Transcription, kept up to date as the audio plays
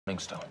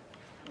Stone.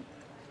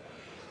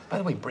 By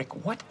the way,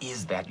 Brick, what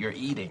is that you're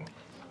eating?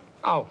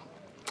 Oh,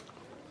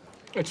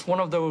 it's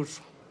one of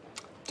those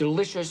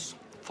delicious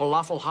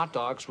falafel hot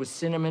dogs with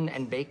cinnamon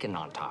and bacon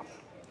on top.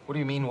 What do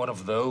you mean, one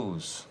of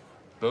those?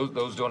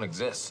 Those don't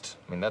exist.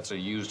 I mean, that's a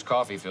used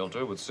coffee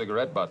filter with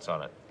cigarette butts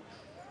on it.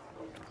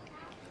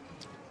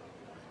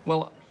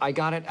 Well, I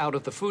got it out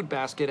of the food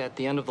basket at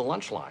the end of the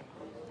lunch line.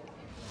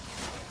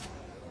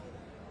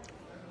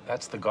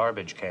 That's the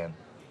garbage can.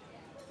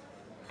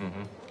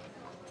 Mm-hmm.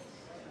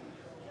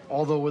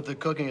 Although with the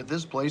cooking at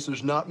this place,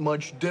 there's not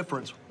much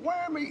difference.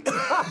 Whammy!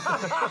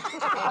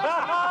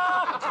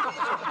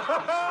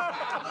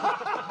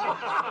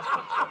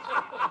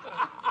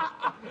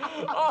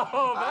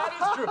 Oh, that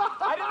is true.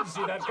 I didn't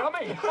see that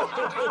coming.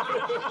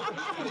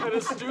 An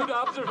astute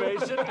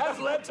observation has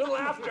led to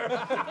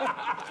laughter.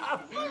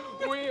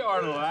 We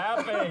are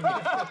laughing.